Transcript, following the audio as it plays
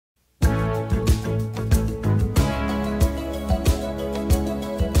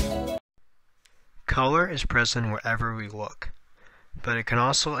Color is present wherever we look, but it can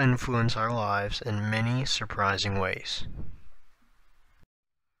also influence our lives in many surprising ways.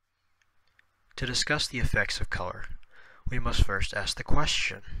 To discuss the effects of color, we must first ask the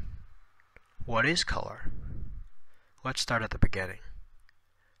question, what is color? Let's start at the beginning.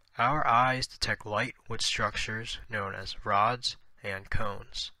 Our eyes detect light with structures known as rods and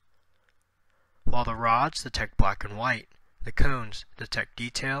cones. While the rods detect black and white, the cones detect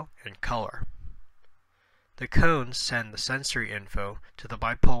detail and color. The cones send the sensory info to the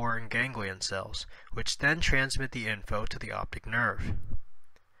bipolar and ganglion cells, which then transmit the info to the optic nerve.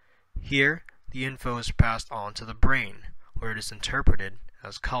 Here, the info is passed on to the brain, where it is interpreted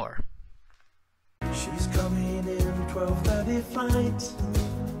as color. She's coming in 12:30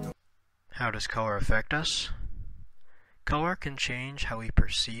 flight. How does color affect us? Color can change how we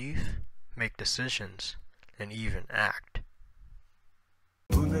perceive, make decisions, and even act.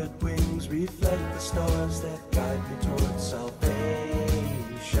 Moonlit wings reflect the stars that guide me towards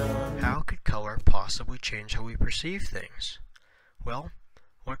salvation. How could color possibly change how we perceive things? Well,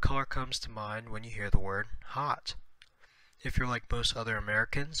 what color comes to mind when you hear the word hot? If you're like most other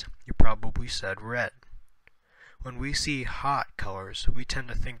Americans, you probably said red. When we see hot colors, we tend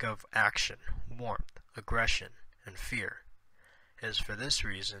to think of action, warmth, aggression, and fear. It is for this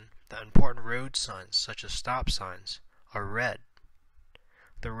reason that important road signs, such as stop signs, are red.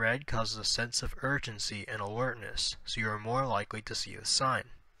 The red causes a sense of urgency and alertness, so you are more likely to see the sign.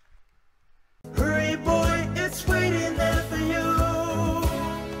 Hurry boy, it's waiting there for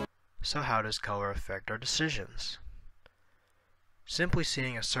you. So how does color affect our decisions? Simply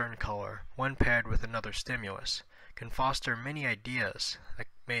seeing a certain color, when paired with another stimulus, can foster many ideas that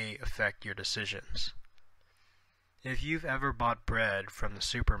may affect your decisions. If you've ever bought bread from the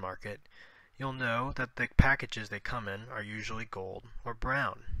supermarket, you'll know that the packages they come in are usually gold or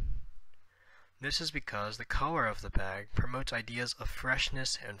brown. This is because the color of the bag promotes ideas of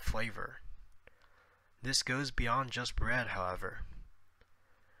freshness and flavor. This goes beyond just bread, however.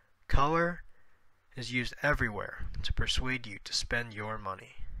 Color is used everywhere to persuade you to spend your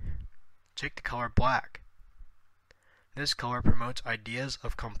money. Take the color black. This color promotes ideas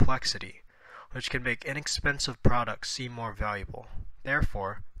of complexity, which can make inexpensive products seem more valuable,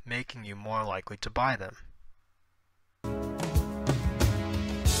 therefore making you more likely to buy them.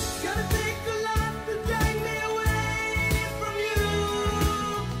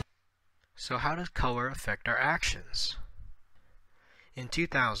 So how does color affect our actions? In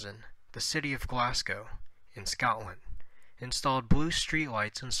 2000, the city of Glasgow, in Scotland, installed blue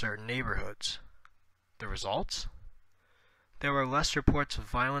streetlights in certain neighborhoods. The results? There were less reports of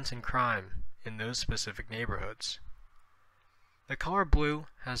violence and crime in those specific neighborhoods. The color blue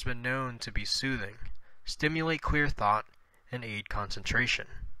has been known to be soothing, stimulate clear thought, and aid concentration.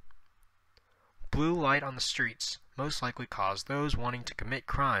 Blue light on the streets most likely caused those wanting to commit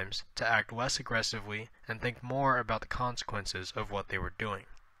crimes to act less aggressively and think more about the consequences of what they were doing.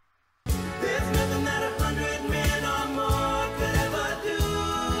 There's nothing that 100 men or more could ever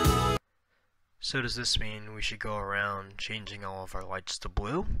do. So does this mean we should go around changing all of our lights to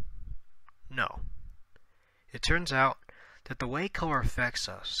blue? No. It turns out that the way color affects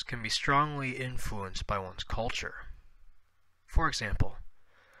us can be strongly influenced by one's culture. For example,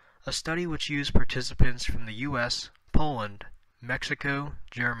 a study which used participants from the US, Poland, Mexico,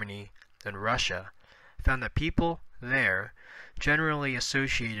 Germany, and Russia found that people there generally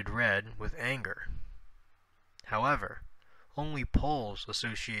associated red with anger. However, only Poles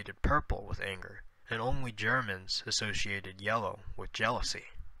associated purple with anger, and only Germans associated yellow with jealousy.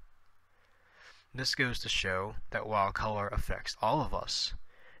 This goes to show that while color affects all of us,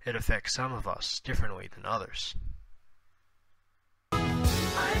 it affects some of us differently than others.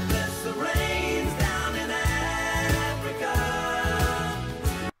 I bless the rains down in Africa.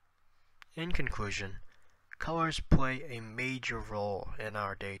 In conclusion, colors play a major role in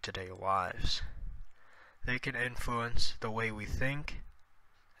our day-to-day lives. They can influence the way we think,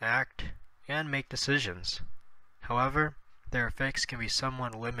 act, and make decisions. However, their effects can be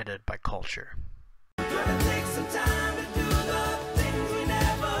somewhat limited by culture. Gonna take some time